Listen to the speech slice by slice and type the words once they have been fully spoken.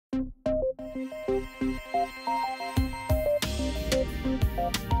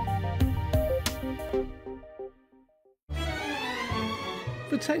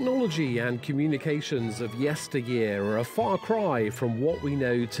technology and communications of yesteryear are a far cry from what we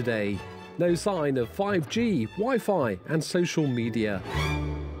know today. No sign of 5G, Wi-Fi and social media.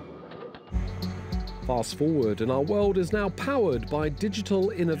 Fast forward, and our world is now powered by digital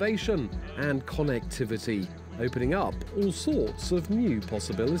innovation and connectivity, opening up all sorts of new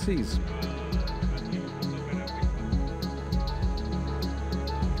possibilities.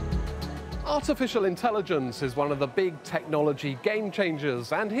 Artificial intelligence is one of the big technology game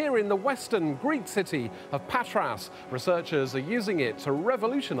changers, and here in the western Greek city of Patras, researchers are using it to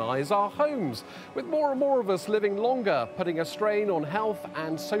revolutionize our homes. With more and more of us living longer, putting a strain on health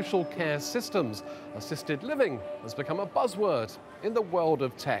and social care systems, assisted living has become a buzzword in the world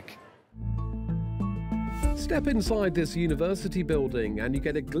of tech. Step inside this university building and you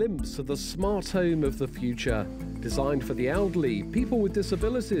get a glimpse of the smart home of the future. Designed for the elderly, people with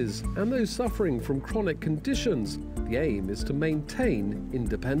disabilities and those suffering from chronic conditions, the aim is to maintain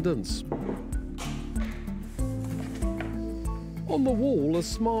independence. On the wall, a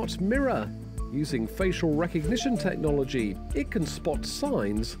smart mirror. Using facial recognition technology, it can spot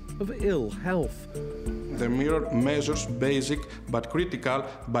signs of ill health. The mirror measures basic but critical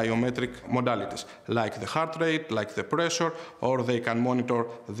biometric modalities, like the heart rate, like the pressure, or they can monitor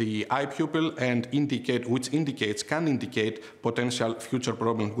the eye pupil and can indicate potential future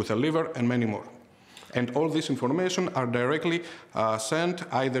problems with the liver and many more. And all this information are directly sent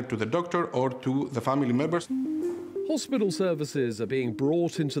either to the doctor or to the family members. Hospital services are being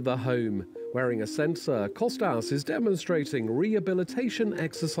brought into the home. Wearing a sensor, Kostas is demonstrating rehabilitation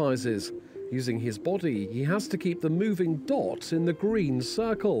exercises. Using his body, he has to keep the moving dot in the green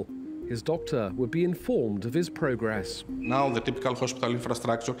circle. His doctor would be informed of his progress. Now the typical hospital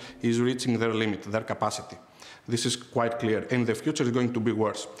infrastructure is reaching their limit, their capacity. This is quite clear. In the future, it's going to be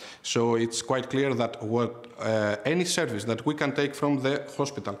worse. So it's quite clear that any service that we can take from the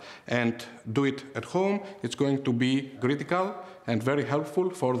hospital and do it at home, it's going to be critical and very helpful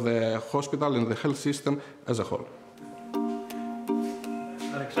for the hospital and the health system as a whole.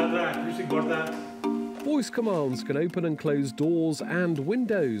 Voice commands can open and close doors and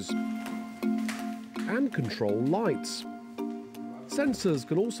windows and control lights. Sensors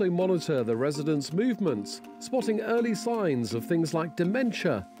can also monitor the residents' movements, spotting early signs of things like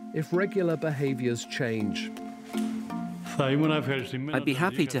dementia if regular behaviours change. I'd be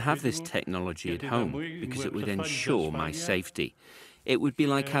happy to have this technology at home because it would ensure my safety. It would be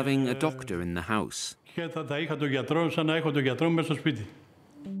like having a doctor in the house.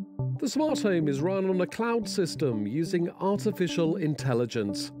 The smart home is run on a cloud system using artificial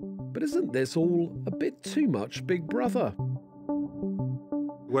intelligence. But isn't this all a bit too much Big Brother?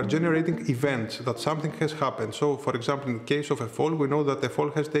 We're generating events that something has happened. So, for example, in the case of a fall, we know that a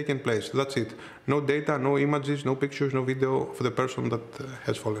fall has taken place. That's it. No data, no images, no pictures, no video of the person that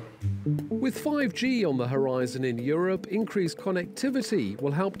has fallen. With 5G on the horizon in Europe, increased connectivity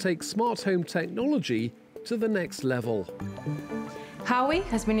will help take smart home technology to the next level. Huawei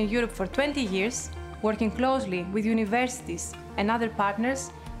has been in Europe for 20 years, working closely with universities and other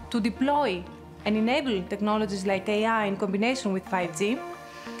partners to deploy and enable technologies like AI in combination with 5G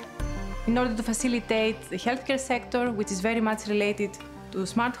in order to facilitate the healthcare sector, which is very much related to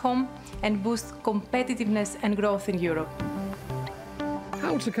smart home, and boost competitiveness and growth in Europe.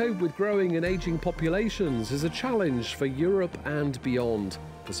 How to cope with growing and aging populations is a challenge for Europe and beyond.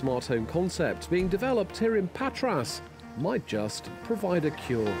 The smart home concept being developed here in Patras might just provide a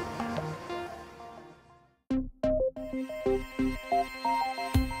cure.